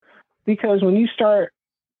because when you start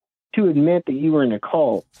to admit that you were in a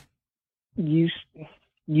cult, you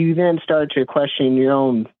then start to question your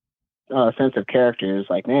own sense of character. It's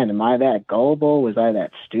like, man, am I that gullible? Was I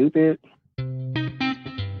that stupid?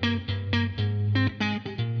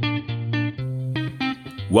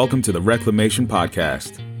 Welcome to the Reclamation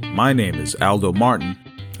Podcast. My name is Aldo Martin.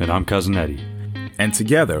 And I'm Cousin Eddie. And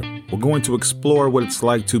together, we're going to explore what it's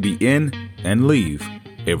like to be in and leave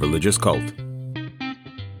a religious cult.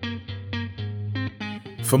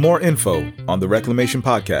 For more info on the Reclamation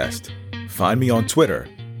Podcast, find me on Twitter,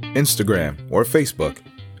 Instagram, or Facebook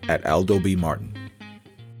at Aldo B. Martin.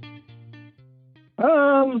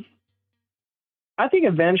 I think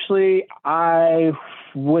eventually I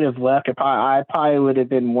would have left. I probably would have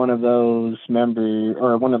been one of those members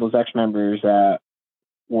or one of those ex-members that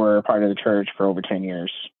were part of the church for over 10 years.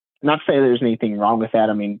 Not to say there's anything wrong with that.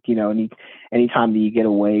 I mean, you know, anytime that you get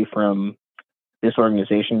away from this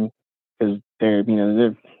organization, because they're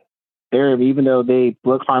even though they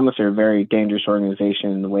look harmless, they're a very dangerous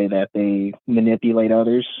organization in the way that they manipulate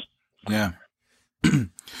others. Yeah.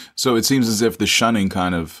 So it seems as if the shunning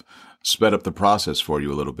kind of sped up the process for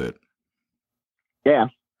you a little bit. Yeah.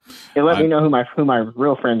 It let me know who my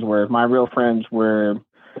real friends were. My real friends were,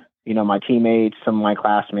 you know, my teammates, some of my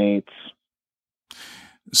classmates.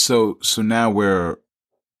 So now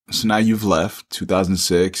you've left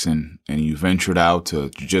 2006 and you ventured out to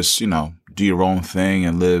just, you know, do your own thing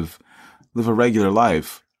and live a regular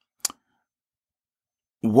life.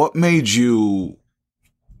 What made you,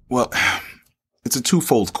 well, it's a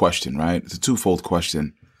twofold question, right? It's a twofold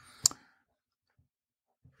question.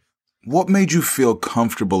 What made you feel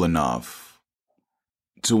comfortable enough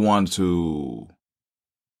to want to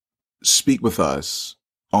speak with us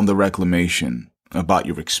on the Reclamation about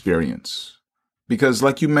your experience? Because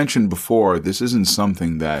like you mentioned before, this isn't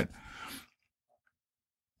something that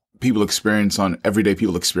people experience everyday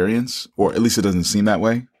people experience, or at least it doesn't seem that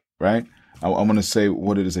way, right? I want to say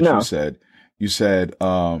what it is that you said. You said,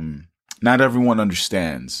 not everyone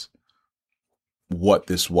understands what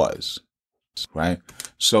this was, right?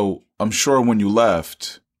 So I'm sure when you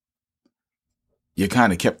left, you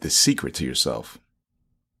kind of kept this secret to yourself.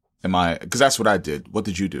 Because that's what I did. What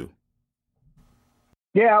did you do?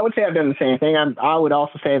 Yeah, I would say I've done the same thing. I would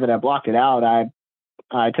also say that I blocked it out.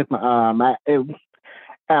 I took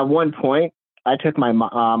at one point, I took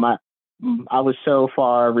I was so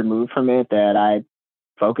far removed from it that I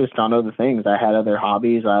focused on other things. I had other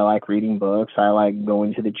hobbies. I like reading books. I like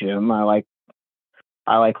going to the gym. I like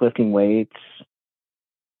lifting weights.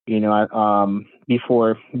 You know,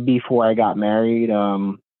 before I got married,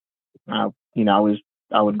 I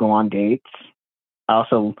would go on dates. I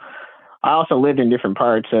also lived in different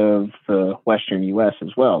parts of the Western U.S.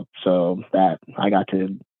 as well, so that I got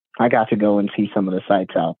to go and see some of the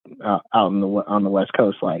sites out on the West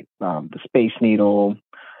Coast, like the Space Needle,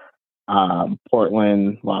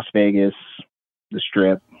 Portland, Las Vegas, the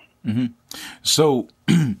Strip. Mm-hmm. So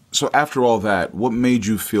after all that, what made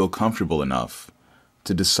you feel comfortable enough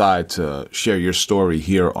to decide to share your story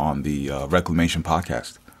here on the Reclamation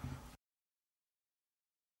Podcast?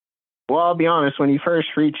 Well, I'll be honest, when you first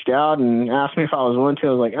reached out and asked me if I was willing to,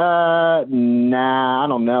 I was like, nah, I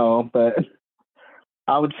don't know. But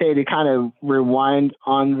I would say to kind of rewind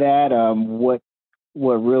on that,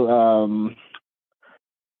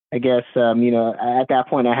 I guess, you know, at that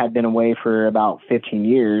point I had been away for about 15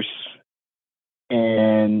 years.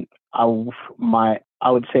 And I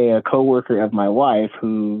would say a coworker of my wife,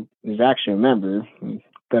 who is actually a member,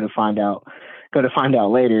 go to find out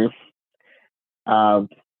later,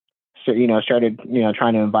 so, you know, started, you know,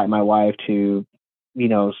 trying to invite my wife to, you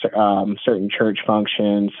know, certain church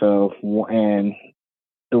functions. So, and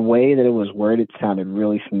the way that it was worded sounded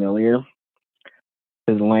really familiar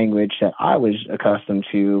to the language that I was accustomed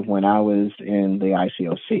to when I was in the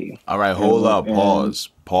ICOC. All right, hold up,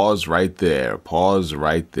 pause right there.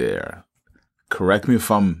 Correct me if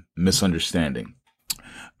I'm misunderstanding.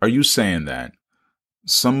 Are you saying that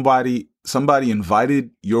somebody invited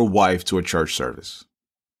your wife to a church service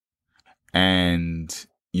and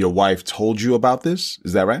your wife told you about this?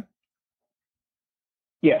 Is that right?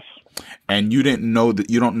 Yes. And you didn't know that,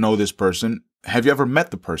 you don't know this person. Have you ever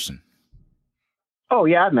met the person? Oh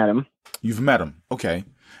yeah, I've met him. You've met him. Okay.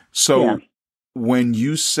 So yeah. When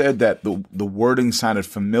you said that the wording sounded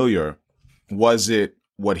familiar, was it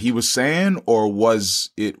what he was saying or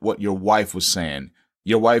was it what your wife was saying?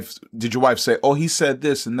 Did your wife say, oh, he said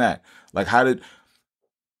this and that? Like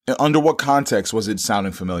under what context was it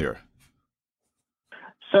sounding familiar?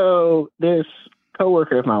 So this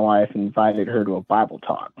coworker of my wife invited her to a Bible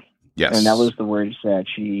talk. Yes. And that was the words that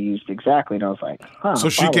she used exactly. And I was like, huh, so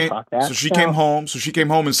she came came home. So she came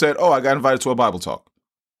home and said, "Oh, I got invited to a Bible talk."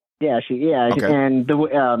 Yeah, Okay. and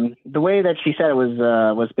the way that she said it was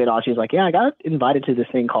a bit odd. She was like, "Yeah, I got invited to this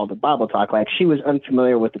thing called the Bible talk." Like, she was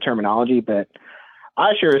unfamiliar with the terminology, but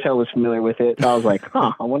I sure as hell was familiar with it. So I was like,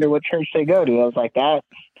 "Huh, I wonder what church they go to." I was like, "That."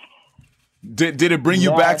 Did it bring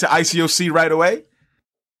you back to ICOC right away?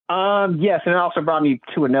 Yes, and it also brought me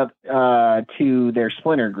to another to their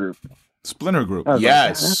Splinter group. Splinter group.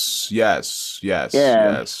 Yes.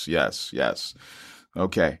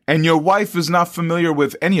 Okay. And your wife is not familiar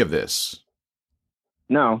with any of this?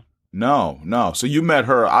 No. So you met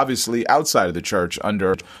her obviously outside of the church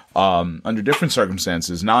under different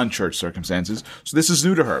circumstances, non-church circumstances. So this is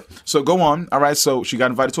new to her. So go on. All right. So she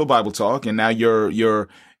got invited to a Bible talk, and now your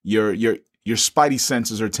spidey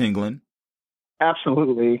senses are tingling.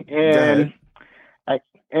 Absolutely. And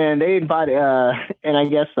and they invited, and I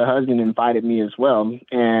guess the husband invited me as well.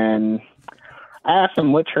 And I asked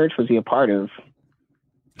him what church was he a part of.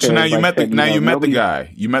 So now you met the guy.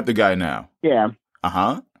 You met the guy now. Yeah.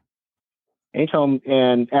 Uh-huh. And he told me,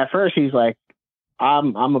 and at first he's like,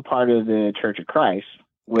 I'm a part of the Church of Christ,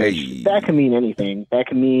 which that can mean anything. That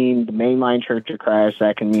can mean the mainline Church of Christ.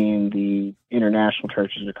 That can mean the international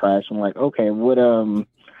churches of Christ. I'm like, okay, what's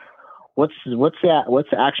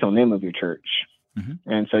the actual name of your church?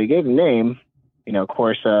 Mm-hmm. And so he gave a name, of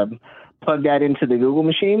course, plugged that into the Google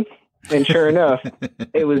machine. And sure enough,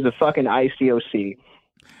 it was the fucking ICOC.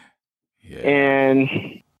 Yeah. And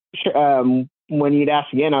when you'd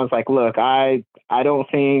ask again, I was like, look, I don't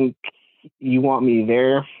think you want me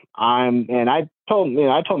there. I told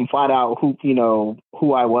him flat out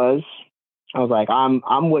who I was. I was like,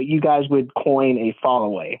 I'm what you guys would coin a fall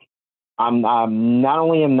away. I'm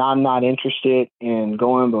not interested in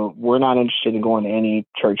going, but we're not interested in going to any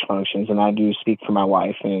church functions. And I do speak for my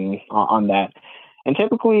wife and on that. And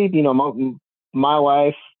typically, my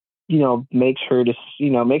wife, makes her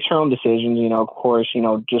own decisions. Of course,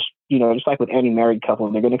 just like with any married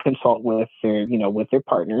couple, they're going to consult with their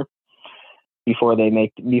partner before their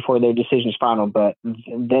decision is final. But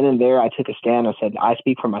then and there, I took a stand. I said, I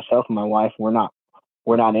speak for myself and my wife. We're not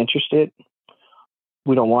interested.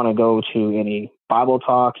 We don't want to go to any Bible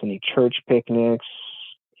talks, any church picnics.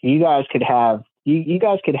 You guys could have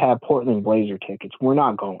Portland Blazer tickets. We're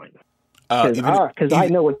not going. Because I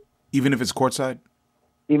know what. Even if it's courtside?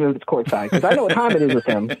 Even if it's courtside. Because I know what time it is with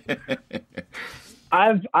them.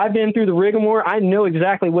 I've been through the rigmarole. I know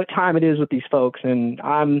exactly what time it is with these folks. And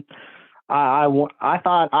I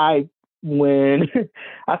thought when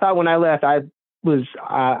I left, I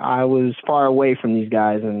was far away from these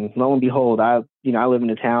guys. And lo and behold, I live in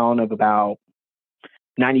a town of about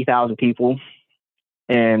 90,000 people.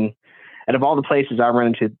 And out of all the places I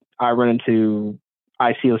run into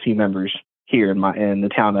ICOC members here in the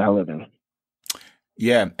town that I live in.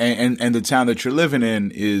 Yeah, and the town that you're living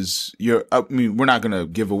in is we're not going to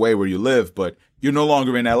give away where you live, but you're no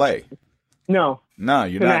longer in LA. No,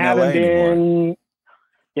 you're not in LA anymore.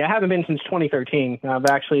 Yeah, I haven't been since 2013. I've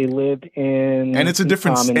actually lived in, and it's a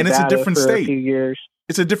different state. A few years.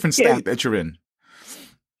 It's a different state that you're in.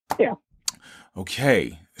 Yeah.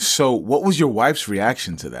 Okay, so what was your wife's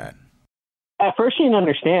reaction to that? At first, she didn't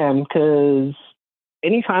understand because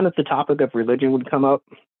anytime that the topic of religion would come up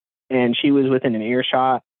and she was within an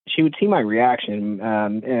earshot, she would see my reaction.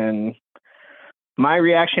 And my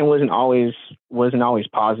reaction wasn't always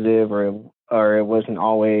positive or it wasn't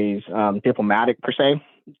always diplomatic per se.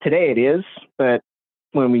 Today it is, but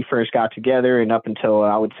when we first got together and up until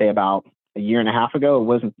I would say about a year and a half ago, it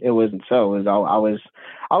wasn't so. I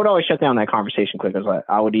would always shut down that conversation quick.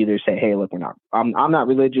 I would either say, hey, look, I'm not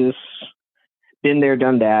religious. Been there,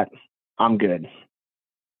 done that. I'm good.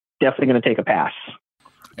 Definitely going to take a pass.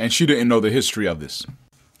 And she didn't know the history of this.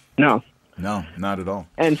 No, not at all.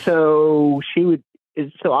 And so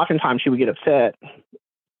oftentimes she would get upset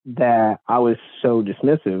that I was so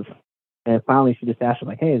dismissive. And finally she just asked me,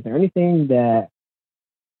 like, hey, is there anything that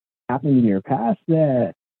happened in your past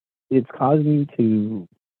that it's caused you to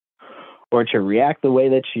react the way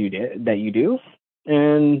that you do?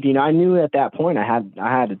 And, I knew at that point I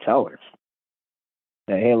had to tell her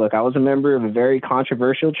that, hey, look, I was a member of a very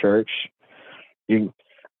controversial church.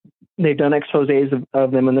 They've done exposés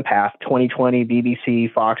of them in the past, 2020,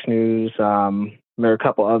 BBC, Fox News. There are a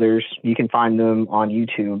couple others. You can find them on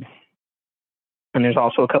YouTube. And there's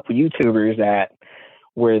also a couple YouTubers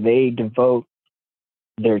where they devote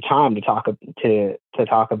their time to talk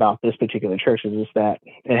about this particular church. Is just that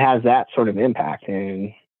it has that sort of impact,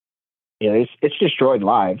 and it's destroyed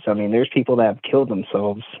lives. I mean, there's people that have killed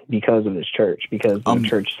themselves because of this church, because the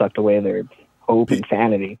church sucked away their hope and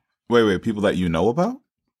sanity. Wait, people that you know about?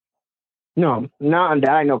 No, not that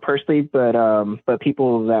I know personally, but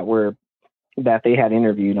people that they had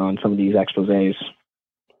interviewed on some of these exposés.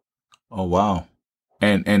 Oh wow.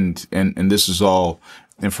 And this is all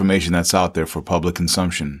information that's out there for public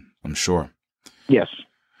consumption, I'm sure. Yes.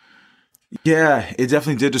 Yeah, it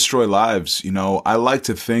definitely did destroy lives. I like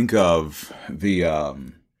to think of the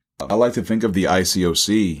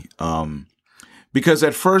ICOC, because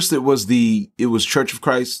at first it was Church of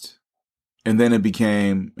Christ, and then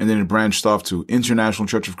it branched off to International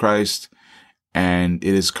Church of Christ, and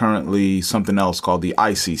it is currently something else called the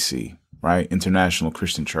ICC, right? International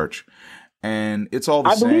Christian Church. And it's all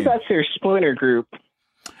the same. I believe that's their splinter group.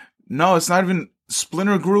 No, it's not even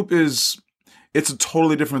splinter group. It's a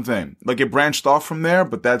totally different thing. Like, it branched off from there,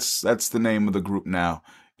 but that's the name of the group now,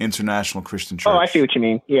 International Christian Church. Oh, I see what you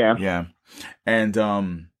mean. Yeah. Yeah. And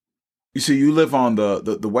you see, you live on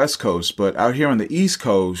the West Coast, but out here on the East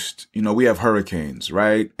Coast, we have hurricanes,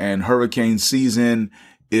 right? And hurricane season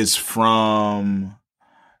is from,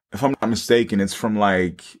 if I'm not mistaken, it's from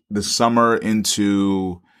like the summer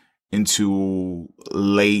into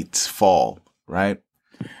late fall, right?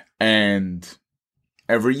 And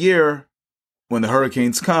every year when the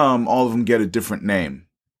hurricanes come, all of them get a different name,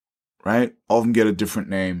 right? All of them get a different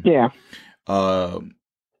name. Yeah.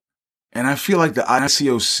 And I feel like the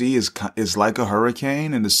ICOC is like a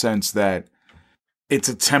hurricane in the sense that it's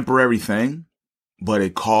a temporary thing, but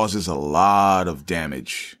it causes a lot of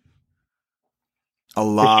damage.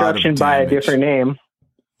 Destruction by a different name.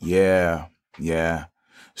 Yeah, yeah.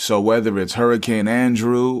 So whether it's Hurricane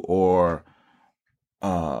Andrew or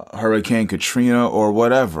Hurricane Katrina or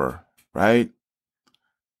whatever, right?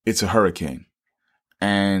 It's a hurricane.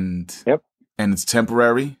 And it's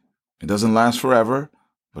temporary. It doesn't last forever,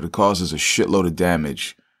 but it causes a shitload of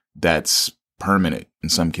damage that's permanent in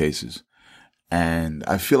some cases. And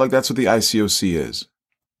I feel like that's what the ICOC is.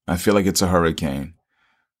 I feel like it's a hurricane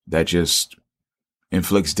that just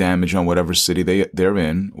inflicts damage on whatever city they're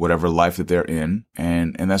in, whatever life that they're in,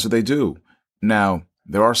 and that's what they do. Now,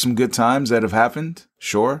 there are some good times that have happened,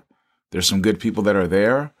 sure. There's some good people that are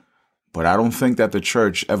there, but I don't think that the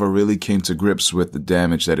church ever really came to grips with the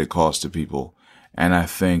damage that it caused to people. And I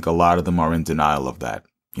think a lot of them are in denial of that,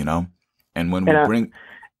 And when Go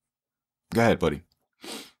ahead, buddy.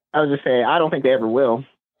 I was just saying, I don't think they ever will,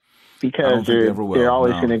 because they're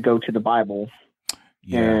always going to go to the Bible.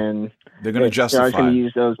 Yeah. And they're going to justify. They're going to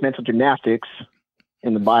use those mental gymnastics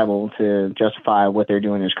in the Bible to justify what they're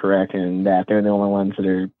doing is correct, and that they're the only ones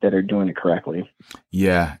that are doing it correctly.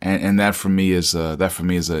 Yeah, and that for me is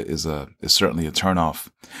certainly a turnoff.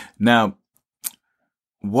 Now,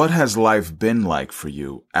 what has life been like for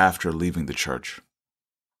you after leaving the church?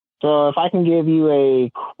 So if I can give you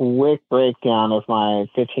a quick breakdown of my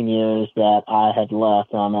 15 years that I had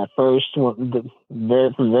left, at first, from the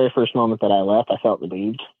very first moment that I left, I felt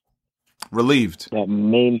relieved. Relieved?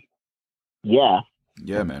 Yeah.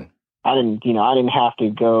 Yeah, man. I didn't have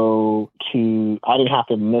to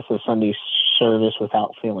miss a Sunday service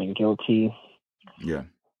without feeling guilty. Yeah.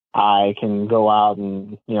 I can go out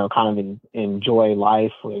and, kind of enjoy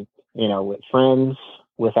life with friends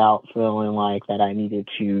without feeling like that I needed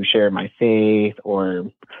to share my faith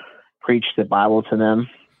or preach the Bible to them.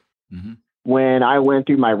 Mm-hmm. When I went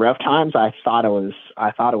through my rough times, I thought it was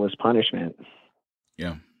punishment.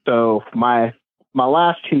 Yeah. So my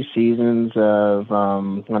last two seasons of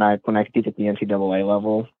when I competed at the NCAA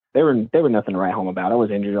level, they were nothing to write home about. I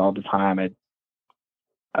was injured all the time. I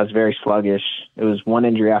was very sluggish. It was one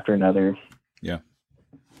injury after another. Yeah.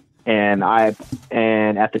 And at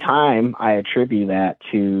the time, I attribute that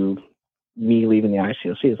to me leaving the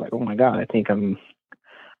ICOC. It's like, oh my God, I think I'm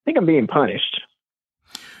being punished.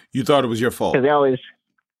 You thought it was your fault? Because they always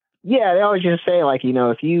just say, like,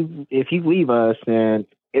 if you leave us, then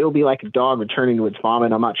it'll be like a dog returning to its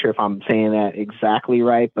vomit. I'm not sure if I'm saying that exactly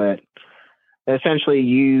right, but essentially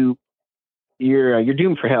you're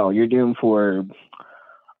doomed for hell. You're doomed for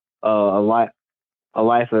a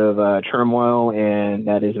life of turmoil, and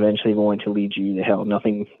that is eventually going to lead you to hell.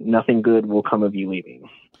 Nothing good will come of you leaving.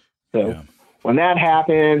 So when that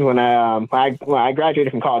happened, when I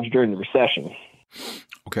graduated from college during the recession,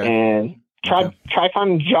 and tried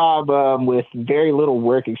finding a job with very little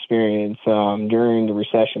work experience during the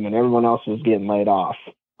recession when everyone else was getting laid off.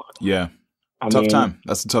 Yeah, tough time.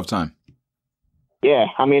 That's a tough time. Yeah,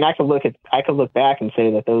 I mean, I could look back and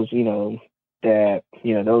say that those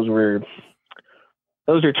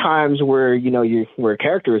are times where where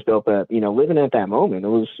character is built. But living at that moment, it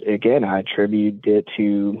was, again, I attribute it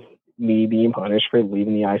to me being punished for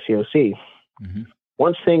leaving the ICOC. Mm-hmm.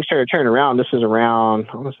 Once things started turning around, this is around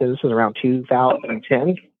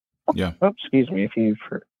 2010. Yeah. Oh, excuse me if you've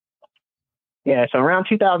heard. Yeah, so around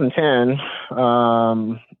 2010,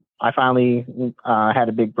 I finally had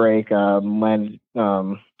a big break. Landed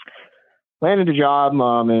a job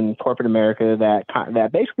in corporate America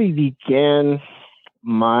that basically began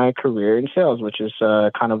my career in sales, which is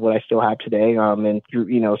kind of what I still have today. And through,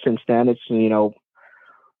 since then, it's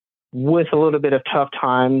with a little bit of tough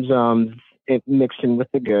times, it mixed in with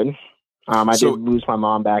the good. I did lose my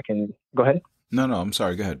mom back in. Go ahead. No, I'm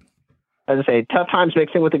sorry. Go ahead. As I say, tough times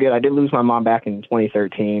mixed in with the good. I did lose my mom back in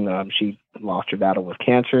 2013. She lost her battle with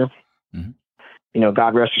cancer. Mm-hmm.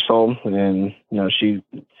 God rest her soul. And she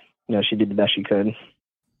did the best she could.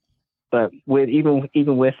 But even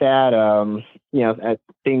with that, I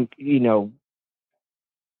think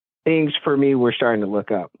things for me were starting to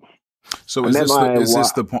look up. So is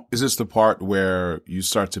this the part where you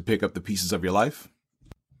start to pick up the pieces of your life?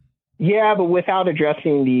 Yeah, but without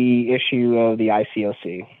addressing the issue of the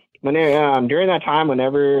ICOC. During that time,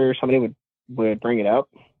 whenever somebody would bring it up,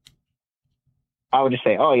 I would just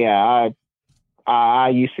say, "Oh yeah, I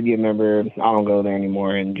used to be a member. I don't go there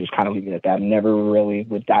anymore," and just kind of leave it at that. Never really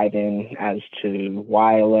would dive in as to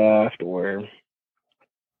why I left, or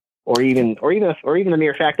even the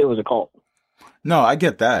mere fact it was a cult. No, I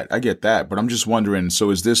get that, but I'm just wondering.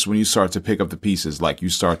 So, is this when you start to pick up the pieces, like you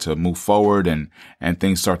start to move forward, and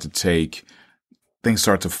things start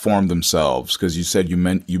to form themselves? Because you said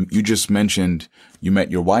you just mentioned you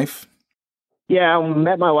met your wife. Yeah, I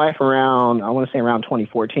met my wife around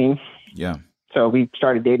 2014. Yeah. So we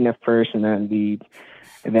started dating at first, and then we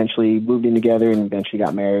eventually moved in together, and eventually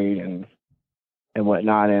got married and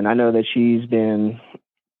whatnot. And I know that she's been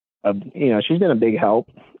a big help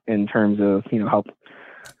in terms of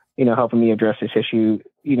helping me address this issue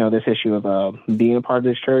of being a part of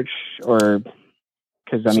this church, or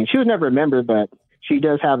because she was never a member, but she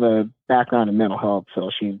does have a background in mental health, so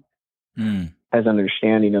she has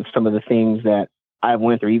understanding of some of the things that I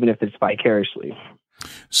went through, even if it's vicariously.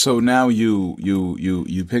 So now you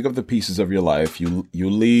pick up the pieces of your life, you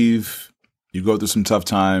leave, you go through some tough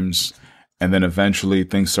times, and then eventually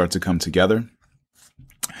things start to come together.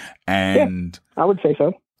 And yeah, I would say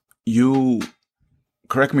so. You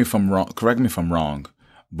correct me if I'm wrong,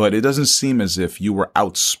 but it doesn't seem as if you were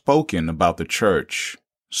outspoken about the church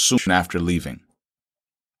soon after leaving.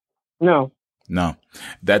 No,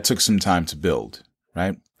 that took some time to build,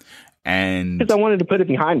 right? And because I wanted to put it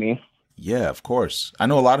behind me. Yeah, of course. I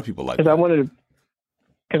know a lot of people like that.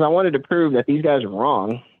 Because I wanted to prove that these guys are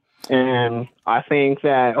wrong, and I think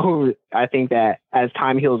that as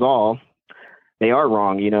time heals all, they are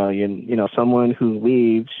wrong. Someone who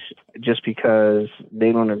leaves just because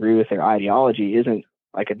they don't agree with their ideology isn't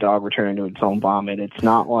like a dog returning to its own vomit. It's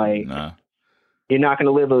not like you're not going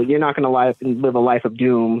to live a life of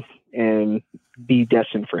doom and be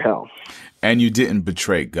destined for hell. And you didn't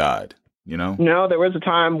betray God. No, there was a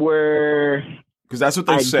time where, because that's what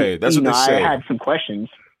they say. That's what they say. I had some questions.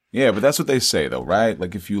 Yeah, but that's what they say, though, right?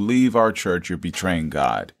 Like, if you leave our church, you're betraying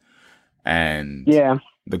God. And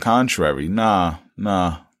the contrary, nah.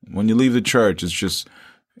 When you leave the church, it's just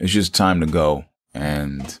time to go,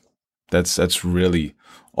 and that's really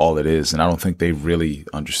all it is. And I don't think they really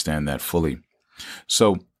understand that fully.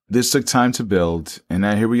 So this took time to build, and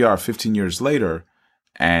now here we are, 15 years later,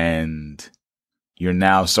 and you're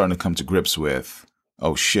now starting to come to grips with,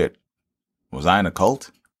 oh shit, was I in a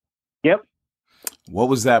cult? Yep. What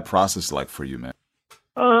was that process like for you, man?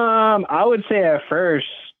 I would say at first,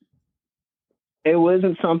 it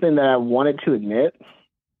wasn't something that I wanted to admit.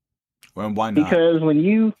 Well, why not? Because when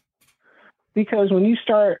you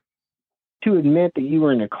start to admit that you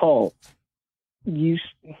were in a cult, you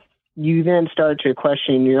then start to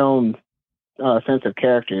question your own sense of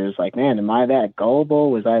character. It's like, man, am I that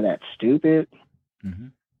gullible? Was I that stupid? Mm-hmm.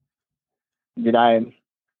 Did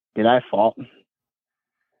I fall?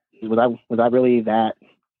 Was I really that?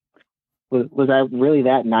 Was I really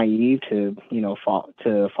that naive to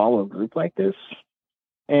follow a group like this?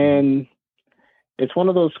 And it's one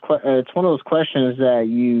of those questions that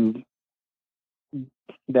you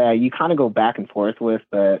kind of go back and forth with,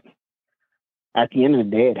 but at the end of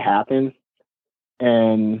the day, it happened.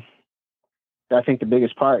 And I think the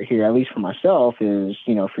biggest part here, at least for myself, is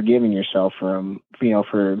forgiving yourself for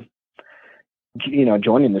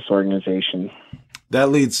joining this organization. That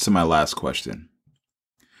leads to my last question.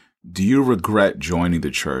 Do you regret joining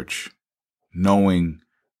the church, knowing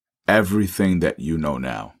everything that you know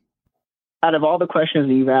now? Out of all the questions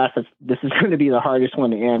that you've asked, this is going to be the hardest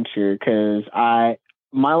one to answer, because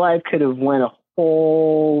my life could have went a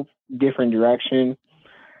whole different direction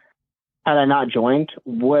had I not joined.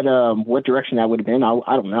 What direction that would have been,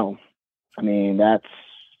 I don't know. I mean,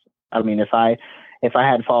 I mean, if I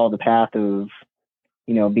had followed the path of,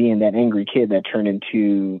 being that angry kid that turned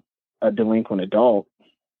into a delinquent adult,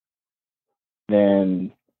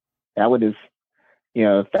 then that would have,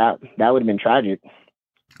 that would have been tragic.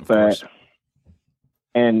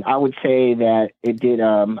 And I would say that it did.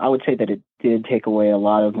 I would say that it did take away a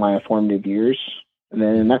lot of my formative years, and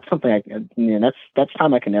then that's something that's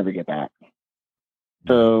time I can never get back.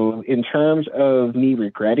 So, in terms of me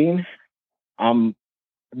regretting, the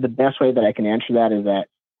best way that I can answer that is that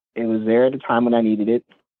it was there at a time when I needed it.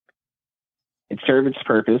 It served its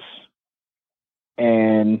purpose,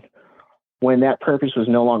 and when that purpose was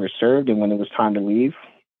no longer served, and when it was time to leave,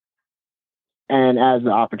 and as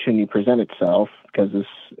the opportunity presented itself, because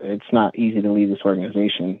it's not easy to leave this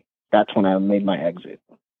organization, that's when I made my exit.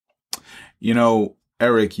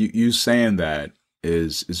 Eric, you saying that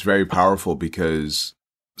is very powerful, because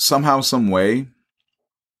somehow, some way,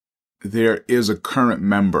 there is a current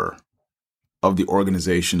member of the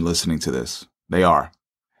organization listening to this. They're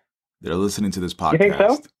listening to this podcast. You think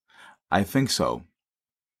so? I think so.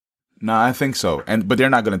 No, I think so. But they're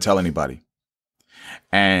not going to tell anybody.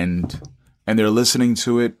 And they're listening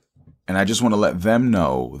to it. And I just want to let them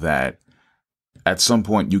know that at some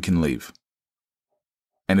point you can leave.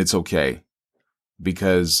 And it's okay.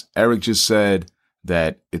 Because Eric just said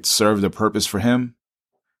that it served a purpose for him.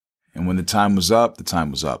 And when the time was up, the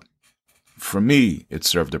time was up. For me, it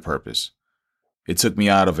served a purpose. It took me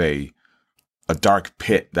out of a dark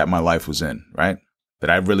pit that my life was in, right? That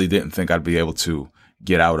I really didn't think I'd be able to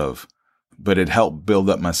get out of. But it helped build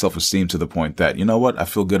up my self-esteem to the point that, you know what, I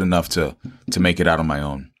feel good enough to make it out on my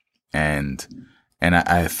own. And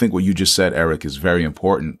I think what you just said, Eric, is very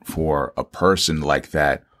important for a person like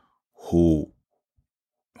that who's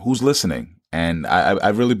listening. And I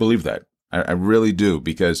really believe that. I really do.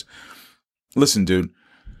 Because, listen, dude,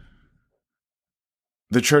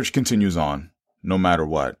 the church continues on no matter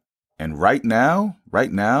what. And right now,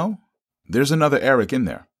 there's another Eric in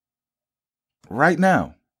there. Right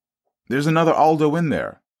now, there's another Aldo in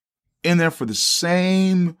there for the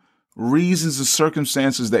same reasons and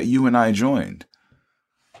circumstances that you and I joined.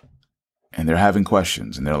 And they're having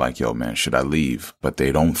questions, and they're like, yo, man, should I leave? But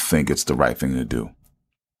they don't think it's the right thing to do.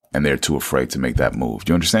 And they're too afraid to make that move.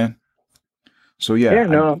 Do you understand? So, yeah. Yeah,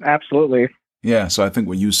 no, absolutely. Yeah. So I think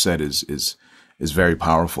what you said is very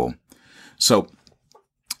powerful. So,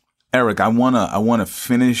 Eric, I wanna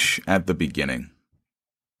finish at the beginning.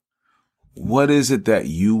 What is it that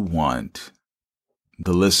you want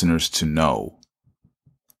the listeners to know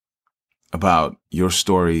about your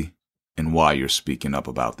story and why you're speaking up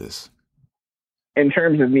about this? In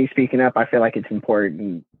terms of me speaking up, I feel like it's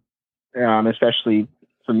important, especially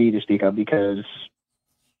for me to speak up, because,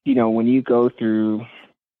 when you go through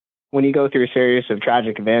a series of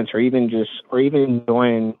tragic events, or even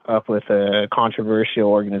join up with a controversial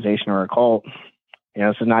organization or a cult,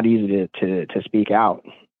 it's not easy to speak out.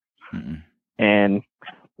 Mm-mm. And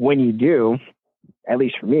when you do, at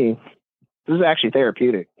least for me, this is actually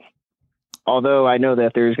therapeutic. Although I know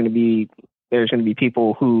that there's going to be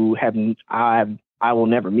people who I will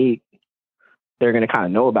never meet. They're going to kind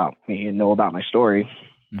of know about me and know about my story.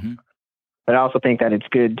 Mm-hmm. But I also think that it's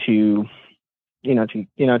good to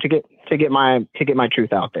get my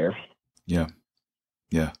truth out there. Yeah.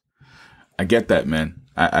 Yeah. I get that, man.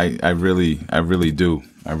 I really do.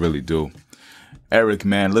 I really do. Eric,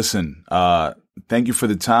 man, listen, thank you for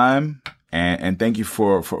the time and thank you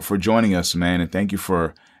for joining us, man. And thank you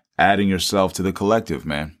for adding yourself to the collective,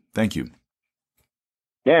 man. Thank you.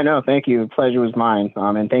 Yeah, no, thank you. The pleasure was mine.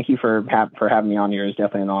 And thank you for having me on here. It's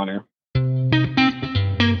definitely an honor.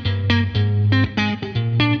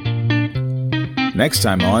 Next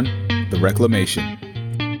time on The Reclamation.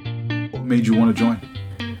 What made you want to join?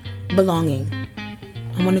 Belonging.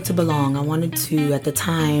 I wanted to belong. I wanted to, at the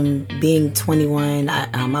time, being 21,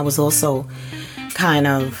 I was also kind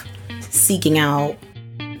of seeking out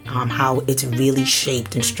how it's really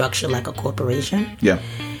shaped and structured like a corporation. Yeah.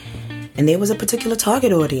 And there was a particular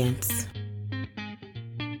target audience.